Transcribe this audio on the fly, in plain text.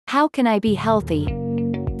How can I be healthy?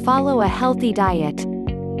 Follow a healthy diet.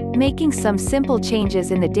 Making some simple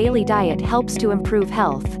changes in the daily diet helps to improve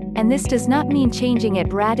health, and this does not mean changing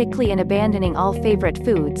it radically and abandoning all favorite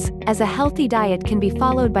foods, as a healthy diet can be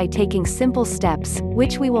followed by taking simple steps,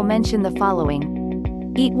 which we will mention the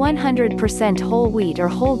following. Eat 100% whole wheat or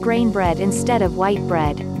whole grain bread instead of white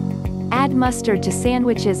bread. Add mustard to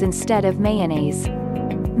sandwiches instead of mayonnaise.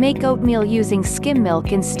 Make oatmeal using skim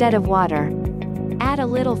milk instead of water. Add a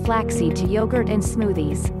little flaxseed to yogurt and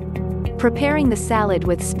smoothies. Preparing the salad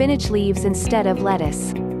with spinach leaves instead of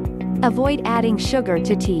lettuce. Avoid adding sugar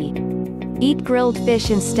to tea. Eat grilled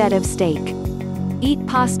fish instead of steak. Eat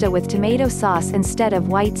pasta with tomato sauce instead of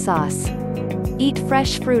white sauce. Eat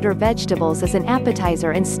fresh fruit or vegetables as an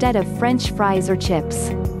appetizer instead of French fries or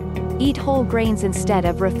chips. Eat whole grains instead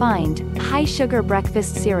of refined, high-sugar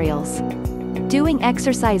breakfast cereals. Doing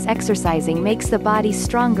exercising makes the body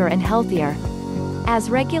stronger and healthier.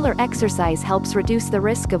 As regular exercise helps reduce the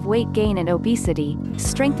risk of weight gain and obesity,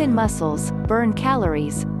 strengthen muscles, burn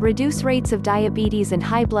calories, reduce rates of diabetes and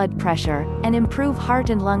high blood pressure, and improve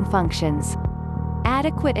heart and lung functions.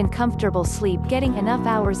 Adequate and comfortable sleep. Getting enough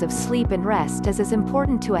hours of sleep and rest is as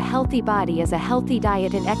important to a healthy body as a healthy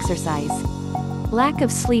diet and exercise. Lack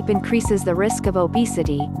of sleep increases the risk of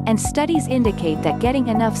obesity, and studies indicate that getting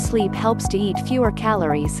enough sleep helps to eat fewer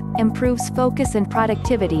calories, improves focus and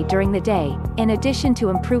productivity during the day, in addition to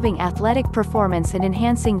improving athletic performance and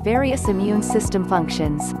enhancing various immune system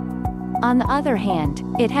functions. On the other hand,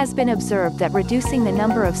 it has been observed that reducing the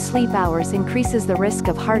number of sleep hours increases the risk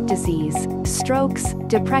of heart disease, strokes,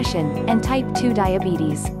 depression, and type 2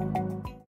 diabetes.